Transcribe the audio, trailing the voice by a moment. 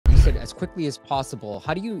said as quickly as possible.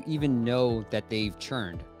 How do you even know that they've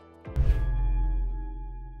churned?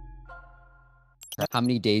 How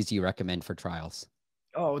many days do you recommend for trials?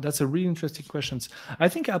 Oh, that's a really interesting question. I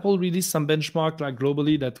think Apple released some benchmark like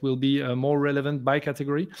globally that will be more relevant by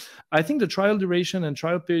category. I think the trial duration and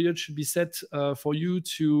trial period should be set for you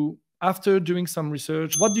to, after doing some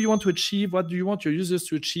research, what do you want to achieve? What do you want your users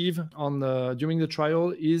to achieve on during the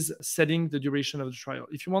trial is setting the duration of the trial.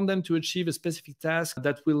 If you want them to achieve a specific task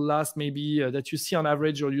that will last maybe that you see on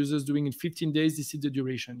average your users doing in 15 days, this is the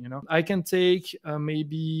duration. You know, I can take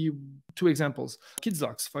maybe 2 examples. Kids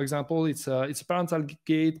Locks, for example, it's a parental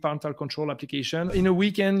gate, parental control application. In a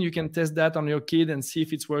weekend, you can test that on your kid and see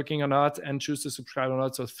if it's working or not and choose to subscribe or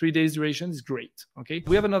not. So 3 days duration is great. Okay.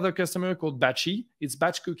 We have another customer called Batchy. It's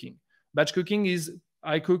batch cooking. Batch cooking is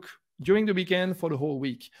I cook during the weekend for the whole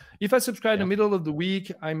week. If I subscribe in the middle of the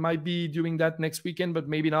week, I might be doing that next weekend, but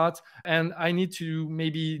maybe not. And I need to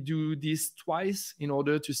maybe do this twice in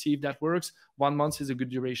order to see if that works. 1 month is a good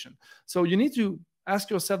duration. So you need to ask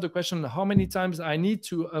yourself the question, how many times I need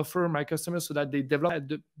to offer my customers so that they develop at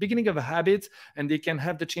the beginning of a habit and they can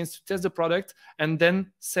have the chance to test the product and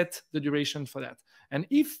then set the duration for that. And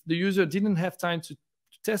if the user didn't have time to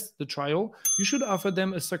test the trial, you should offer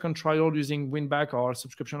them a second trial using win-back or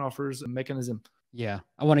subscription offers mechanism. Yeah,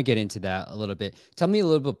 I want to get into that a little bit. Tell me a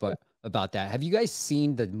little bit about that. Have you guys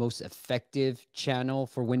seen the most effective channel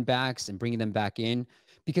for win-backs and bringing them back in?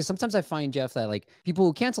 Because sometimes I find, Jeff, that like people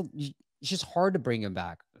who cancel, it's just hard to bring them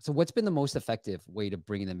back. So what's been the most effective way to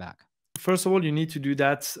bring them back? First of all, you need to do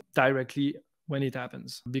that directly when it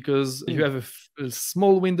happens, because you have a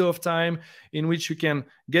small window of time in which you can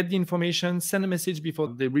get the information, send a message before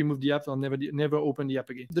they remove the app or never open the app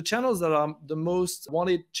again. The channels that are the most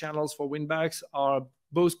wanted channels for winbacks are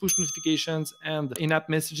both push notifications and in-app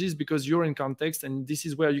messages, because you're in context, and this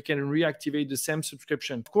is where you can reactivate the same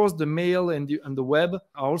subscription. Of course, the mail and the web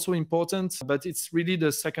are also important, but it's really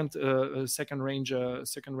the second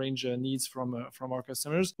range needs from our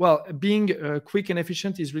customers. Well, being quick and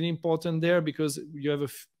efficient is really important there, because you have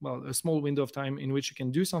a small window of time in which you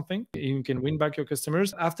can do something. You can win back your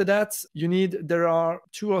customers. After that, there are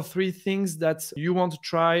 2 or 3 things that you want to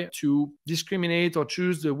try to discriminate or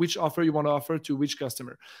choose which offer you want to offer to which customer.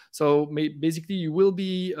 So basically, you will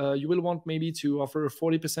want maybe to offer a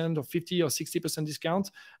 40% or 50 or 60% discount,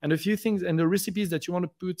 and a few things, and the recipes that you want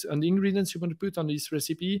to put and the ingredients you want to put on this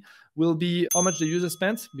recipe will be how much the user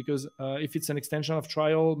spent, because if it's an extension of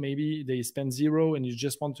trial, maybe they spend 0 and you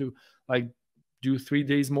just want to like do 3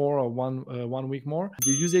 days more or 1 week more,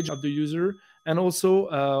 the usage of the user, and also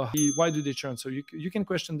why do they churn. So you can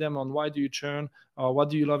question them on why do you churn, or what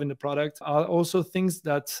do you love in the product. Also things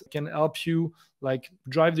that can help you like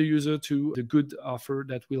drive the user to the good offer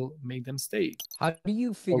that will make them stay. How do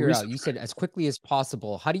you figure out, you said as quickly as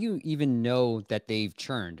possible, how do you even know that they've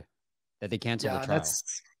churned, that they canceled the trial?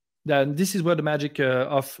 Then this is where the magic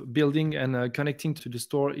of building and connecting to the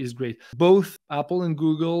store is great. Both Apple and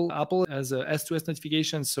Google. Apple has a S2S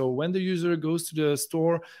notification. So when the user goes to the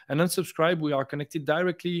store and unsubscribe, we are connected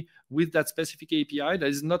directly with that specific API. That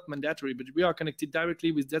is not mandatory, but we are connected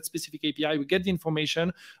directly with that specific API. We get the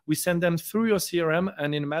information, we send them through your CRM,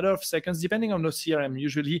 and in a matter of seconds, depending on the CRM,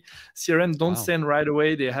 usually CRM don't send right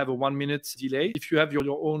away. They have a 1-minute delay. If you have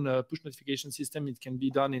your own push notification system, it can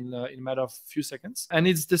be done in a matter of few seconds. And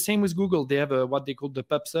it's the same with Google. They have what they call the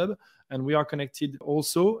pub sub, and we are connected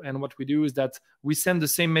also. And what we do is that we send the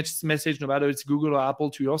same message, no matter it's Google or Apple,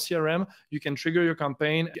 to your CRM. You can trigger your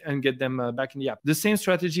campaign and get them back in the app. The same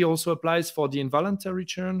strategy also applies for the involuntary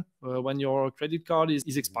churn. When your credit card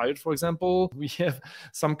is expired, for example, we have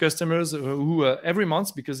some customers who every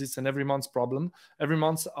month, because it's an every month problem, every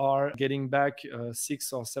month are getting back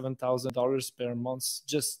 $6,000 or $7,000 per month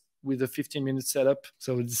just with a 15-minute setup.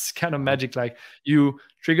 So it's kind of magic. Like you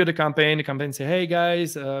trigger the campaign say, hey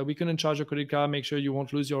guys, we couldn't charge your credit card, make sure you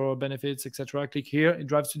won't lose your benefits, etc. Click here, it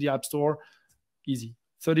drives to the app store. Easy.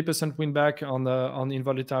 30% win back on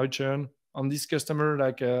involuntary churn. On this customer,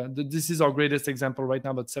 like this is our greatest example right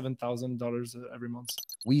now, but $7,000 every month.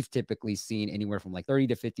 We've typically seen anywhere from like 30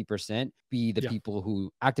 to 50% be the people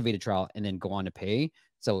who activate a trial and then go on to pay.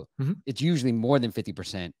 So it's usually more than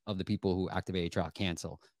 50% of the people who activate a trial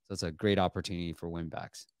cancel. So it's a great opportunity for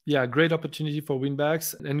win-backs. Yeah, great opportunity for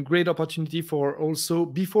win-backs, and great opportunity for also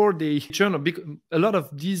before they churn. A lot of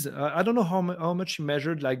these, I don't know how much you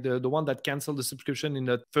measured, like the one that canceled the subscription in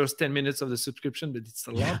the first 10 minutes of the subscription, but it's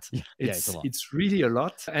a lot. It's a lot. It's really a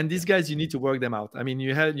lot. And these guys, you need to work them out. I mean,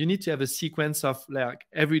 you need to have a sequence of like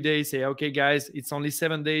every day say, okay, guys, it's only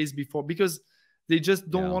 7 days before, because They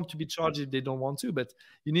just don't want to be charged if they don't want to, but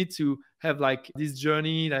you need to have like this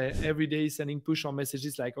journey, like every day sending push on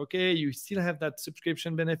messages like, okay, you still have that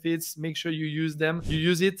subscription benefits, make sure you use them, you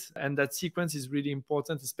use it. And that sequence is really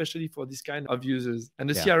important, especially for this kind of users. And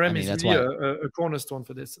the CRM is really a cornerstone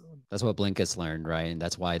for this. That's what Blinkist learned, right? And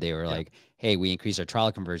that's why they were like, hey, we increased our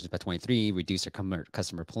trial conversions by 23, reduced our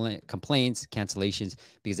customer complaints, cancellations,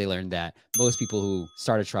 because they learned that most people who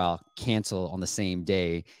start a trial cancel on the same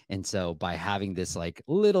day. And so by having this like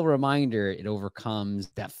little reminder, it overcomes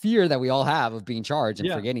that fear that we all have of being charged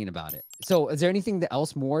and forgetting about it. So is there anything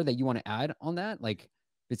else more that you want to add on that? Like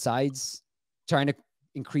besides trying to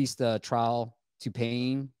increase the trial to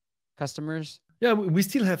paying customers? Yeah, we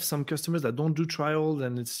still have some customers that don't do trial,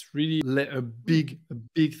 and it's really a big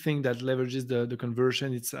thing that leverages the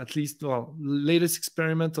conversion. It's at least, well, latest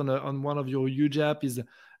experiment on one of your huge app is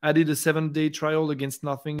added a 7-day trial against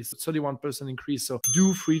nothing. It's a 31% increase. So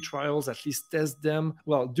do free trials, at least test them.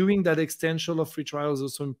 Well, doing that extension of free trials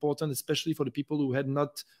is also important, especially for the people who had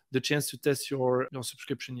not the chance to test your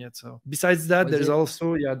subscription yet. So besides that, there's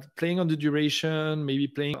also playing on the duration, maybe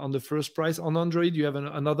playing on the first price. On Android, you have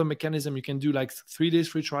another mechanism. You can do like 3 days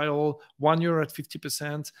free trial, 1 year at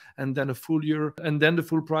 50%, and then a full year, and then the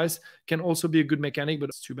full price can also be a good mechanic, but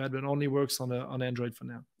it's too bad, but it only works on Android for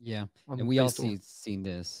now. Yeah, and we also seen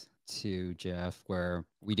this too, Jeff, where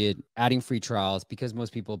we did adding free trials because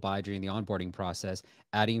most people buy during the onboarding process,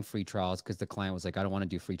 adding free trials because the client was like, I don't want to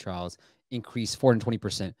do free trials, increase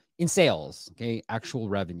 420% in sales, okay, actual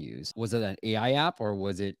revenues. Was it an AI app or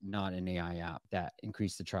was it not an AI app that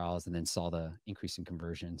increased the trials and then saw the increase in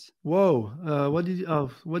conversions? Whoa, what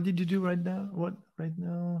did you do right now?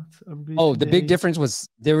 The big difference was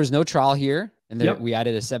there was no trial here. And then we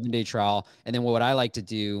added a 7-day trial. And then what I like to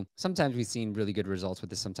do, sometimes we've seen really good results with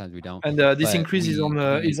this, sometimes we don't. And this increase is on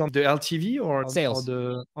the LTV or sales?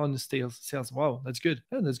 On the sales. Wow, that's good.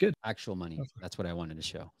 Yeah, that's good. Actual money. That's what I wanted to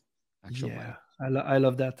show. Actual money. I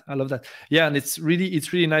love that. I love that. Yeah, and it's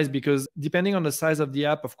really nice because depending on the size of the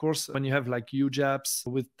app, of course, when you have like huge apps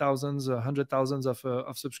with thousands, 100,000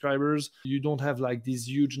 of subscribers, you don't have like these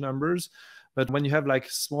huge numbers. But when you have like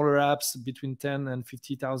smaller apps between 10 and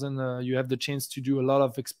 50,000, you have the chance to do a lot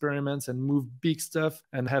of experiments and move big stuff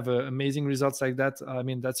and have amazing results like that. I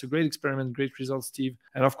mean, that's a great experiment, great results, Steve.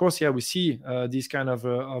 And of course, we see these kind of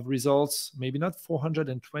results, maybe not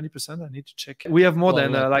 420%. I need to check. We have more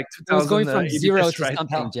than like 2,000. It was going from 0 to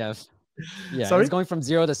something, now. Jeff. Yeah, Sorry? It was going from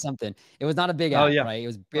 0 to something. It was not a big app, right? It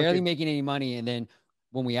was barely making any money. And then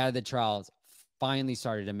when we added the trials, finally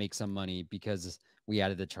started to make some money because we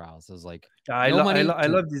added the trials. It was like, I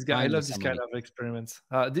love this guy. I love this kind of experiments.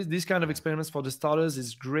 This kind of experiments for the starters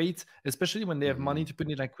is great, especially when they have money to put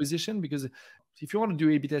in acquisition, because if you want to do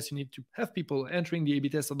A/B tests, you need to have people entering the A/B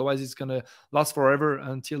test. Otherwise, it's going to last forever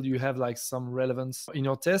until you have like some relevance in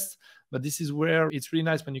your test. But this is where it's really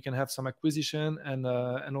nice when you can have some acquisition and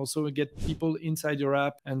also get people inside your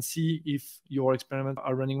app and see if your experiments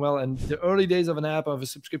are running well. And the early days of an app, of a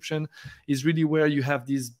subscription, is really where you have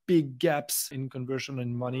these big gaps in conversion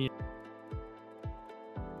and money.